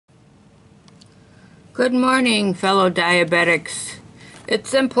Good morning, fellow diabetics.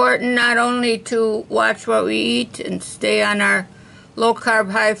 It's important not only to watch what we eat and stay on our low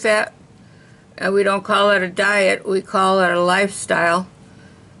carb, high fat, and we don't call it a diet, we call it a lifestyle.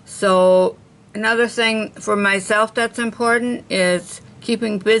 So another thing for myself that's important is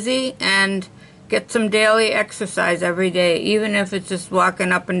keeping busy and get some daily exercise every day, even if it's just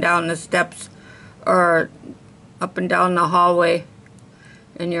walking up and down the steps or up and down the hallway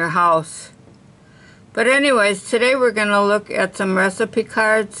in your house. But anyways, today we're going to look at some recipe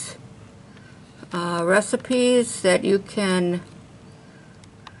cards, recipes that you can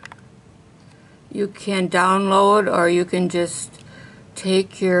download, or you can just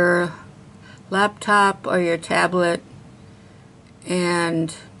take your laptop or your tablet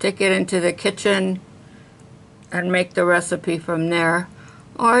and take it into the kitchen and make the recipe from there.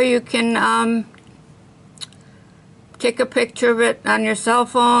 Or you can take a picture of it on your cell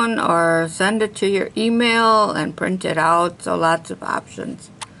phone or send it to your email and print it out, so lots of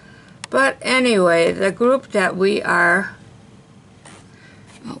options. But anyway, the group that we are,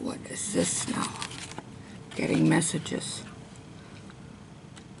 oh, what is this now? Getting messages.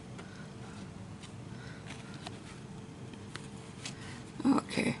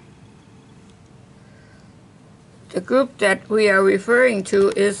 Okay. The group that we are referring to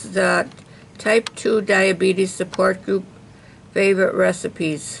is the Type 2 Diabetes Support Group Favorite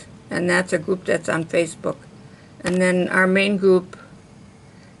Recipes, and that's a group that's on Facebook. And then our main group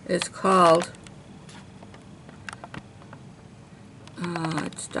is called,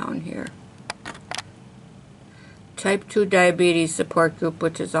 it's down here, Type 2 Diabetes Support Group,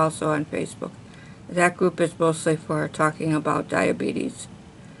 which is also on Facebook. That group is mostly for talking about diabetes.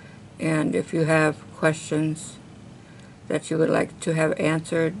 And if you have questions that you would like to have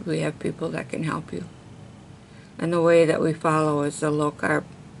answered, we have people that can help you. And the way that we follow is the low carb,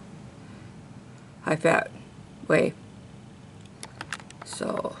 high fat way.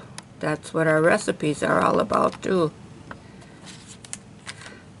 So that's what our recipes are all about too.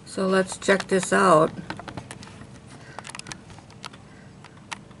 So let's check this out.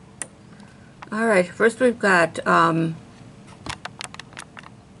 Alright, first we've got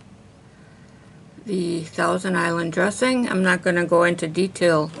the Thousand Island dressing. I'm not going to go into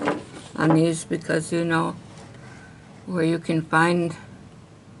detail on these because you know where you can find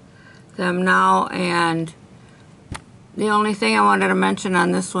them now. And the only thing I wanted to mention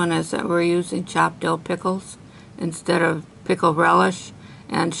on this one is that we're using chopped dill pickles instead of pickle relish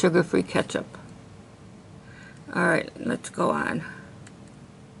and sugar-free ketchup. Alright, let's go on.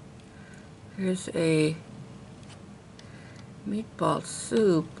 Here's a meatball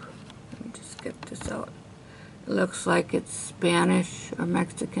soup. Let me just get this out. It looks like it's Spanish or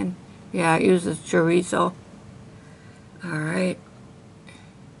Mexican. Yeah, it uses chorizo. Alright.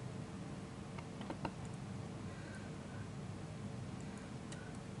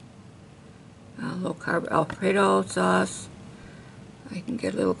 Low carb Alfredo sauce. I can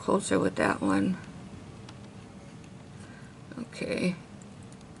get a little closer with that one. Okay.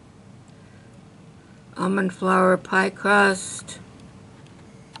 Almond flour pie crust.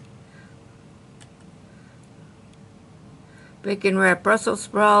 Bacon wrapped Brussels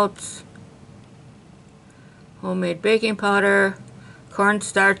sprouts. Homemade baking powder.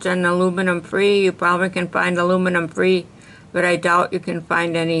 Cornstarch and aluminum free. You probably can find aluminum free, but I doubt you can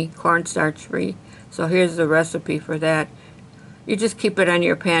find any cornstarch free. So here's the recipe for that. You just keep it on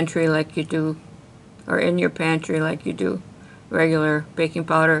your pantry like you do, or in your pantry like you do regular baking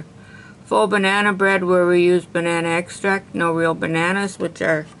powder. Full banana bread, where we use banana extract, no real bananas, which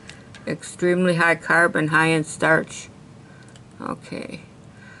are extremely high carb and high in starch. Okay.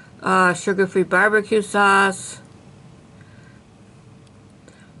 Sugar-free barbecue sauce.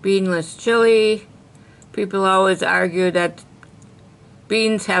 Beanless chili. People always argue that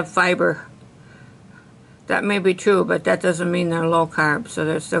beans have fiber. That may be true, but that doesn't mean they're low carb, so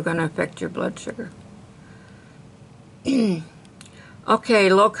they're still going to affect your blood sugar. Okay,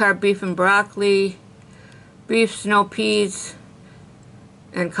 low carb beef and broccoli, beef snow peas,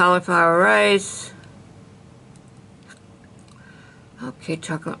 and cauliflower rice. Okay,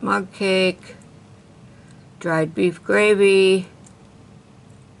 chocolate mug cake, dried beef gravy,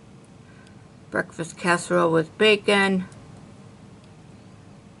 breakfast casserole with bacon,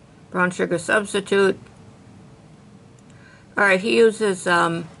 brown sugar substitute. Alright, he uses,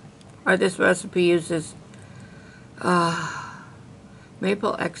 or this recipe uses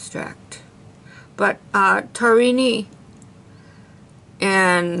maple extract. But Torini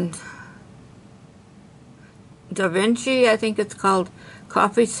and Da Vinci, I think it's called,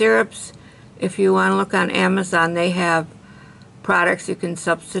 coffee syrups. If you want to look on Amazon, they have products you can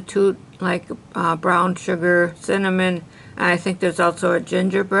substitute, like brown sugar, cinnamon. And I think there's also a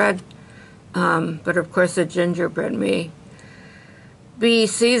gingerbread. But of course the gingerbread may be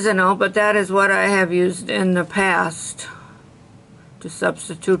seasonal, but that is what I have used in the past to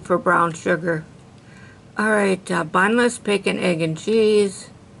substitute for brown sugar. Alright, bunless bacon, egg, and cheese.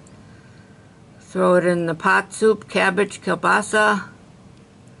 Throw it in the pot soup, cabbage, kielbasa.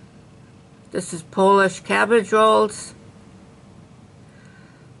 This is Polish cabbage rolls.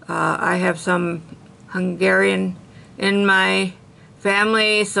 I have some Hungarian in my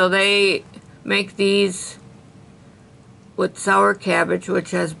family, so they make these with sour cabbage,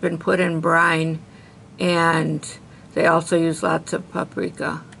 which has been put in brine, and they also use lots of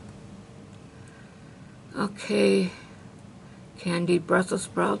paprika. Okay, candied Brussels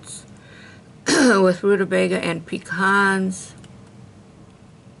sprouts with rutabaga and pecans.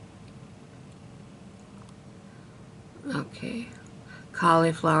 Okay,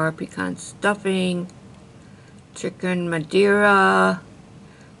 cauliflower pecan stuffing, chicken Madeira,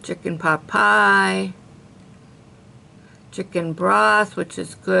 chicken pot pie, chicken broth, which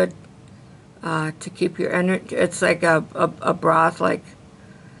is good to keep your energy. It's like a broth like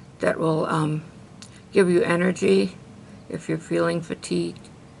that will give you energy if you're feeling fatigued.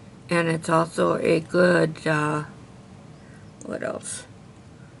 And it's also a good, what else?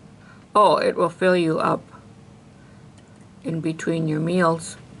 Oh, it will fill you up in between your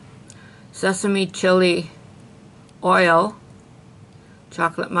meals. Sesame chili oil,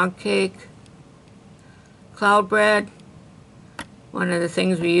 chocolate mug cake, cloud bread. One of the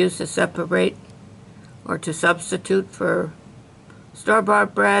things we use to separate or to substitute for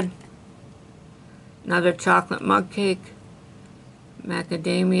store-bought bread. Another chocolate mug cake,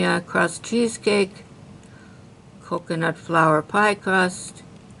 macadamia crust cheesecake, coconut flour pie crust,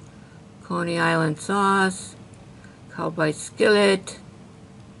 Coney Island sauce, cowboy skillet,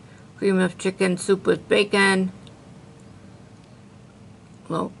 cream of chicken soup with bacon,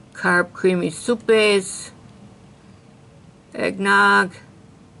 low carb creamy soup base, eggnog,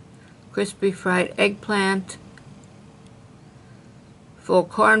 crispy fried eggplant, full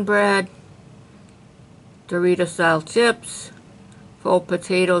cornbread, Dorito style chips, full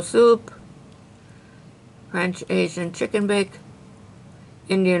potato soup, French Asian chicken bake,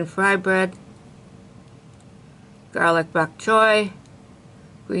 Indian fry bread, garlic bok choy,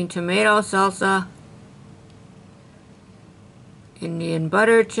 green tomato salsa, Indian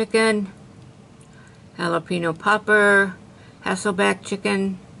butter chicken, jalapeno popper, Hasselback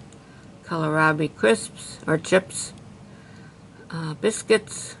chicken, kohlrabi crisps or chips,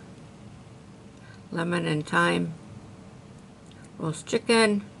 biscuits, lemon and thyme, roast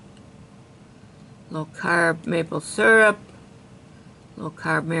chicken, low carb maple syrup, low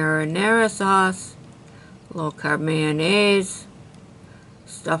carb marinara sauce, low carb mayonnaise,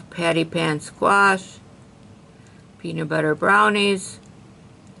 stuffed patty pan squash, peanut butter brownies,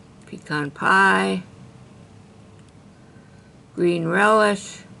 pecan pie, green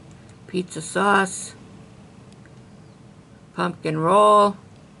relish, pizza sauce, pumpkin roll,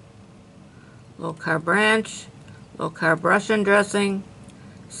 low carb ranch, low carb Russian dressing,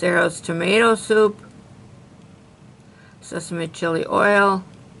 Sarah's tomato soup, sesame chili oil,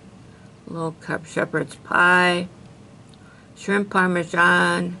 low carb shepherd's pie, shrimp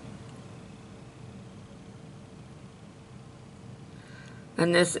parmesan,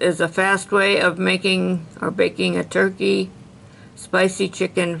 and this is a fast way of making or baking a turkey, spicy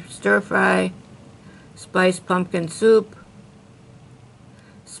chicken stir fry, spiced pumpkin soup,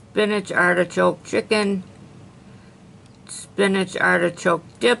 spinach artichoke chicken, spinach artichoke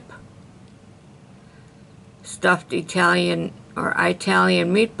dip, stuffed Italian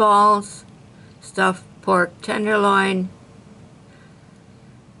meatballs, stuffed pork tenderloin,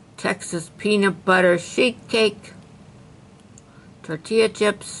 Texas peanut butter sheet cake, tortilla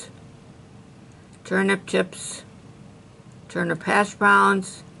chips, turnip hash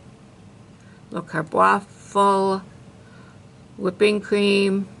browns, low carb waffle, whipping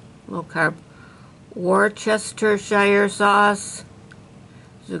cream, low carb Worcestershire sauce,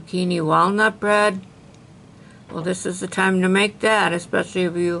 zucchini walnut bread. Well, this is the time to make that, especially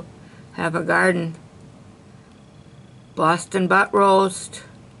if you have a garden. Boston butt roast,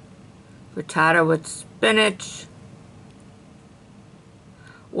 frittata with spinach.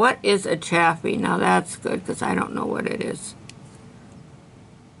 What is a chaffee? Now that's good because I don't know what it is.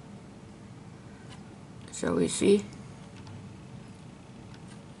 Shall we see?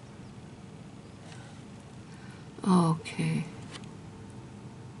 Okay.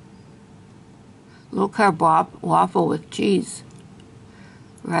 Low carb waffle with cheese.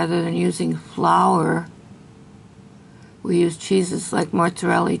 Rather than using flour, We use cheeses like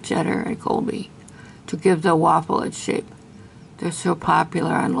mozzarella, cheddar, and Colby to give the waffle its shape. They're so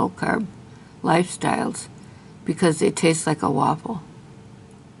popular on low-carb lifestyles because they taste like a waffle.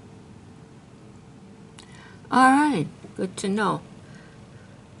 All right, good to know.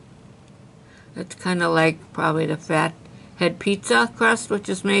 It's kind of like probably the fat head pizza crust, which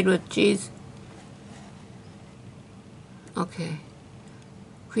is made with cheese. Okay.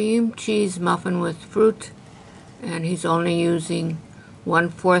 Cream cheese muffin with fruit, and he's only using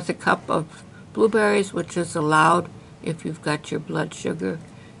 1/4 a cup of blueberries, which is allowed if you've got your blood sugar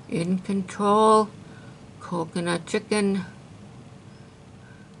in control. Coconut chicken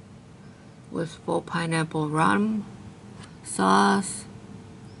with full pineapple rum sauce.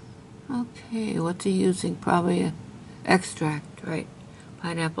 Okay, what's he using? Probably an extract, right?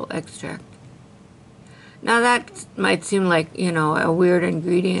 Pineapple extract. Now that might seem like, you know, a weird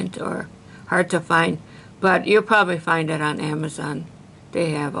ingredient or hard to find, but you'll probably find it on Amazon.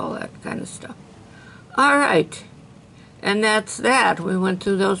 They have all that kind of stuff. All right, and that's that. We went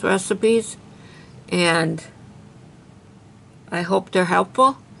through those recipes, and I hope they're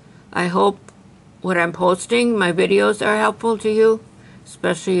helpful. I hope what I'm posting, my videos, are helpful to you,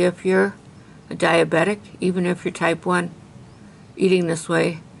 especially if you're a diabetic. Even if you're type 1, eating this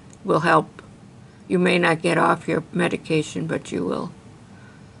way will help. You may not get off your medication, but you will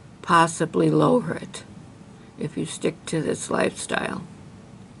possibly lower it if you stick to this lifestyle.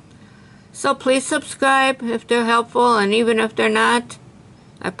 So please subscribe if they're helpful, and even if they're not,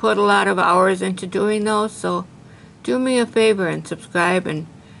 I put a lot of hours into doing those, so do me a favor and subscribe and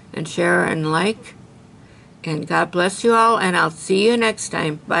share and like. And God bless you all, and I'll see you next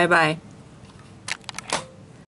time. Bye-bye.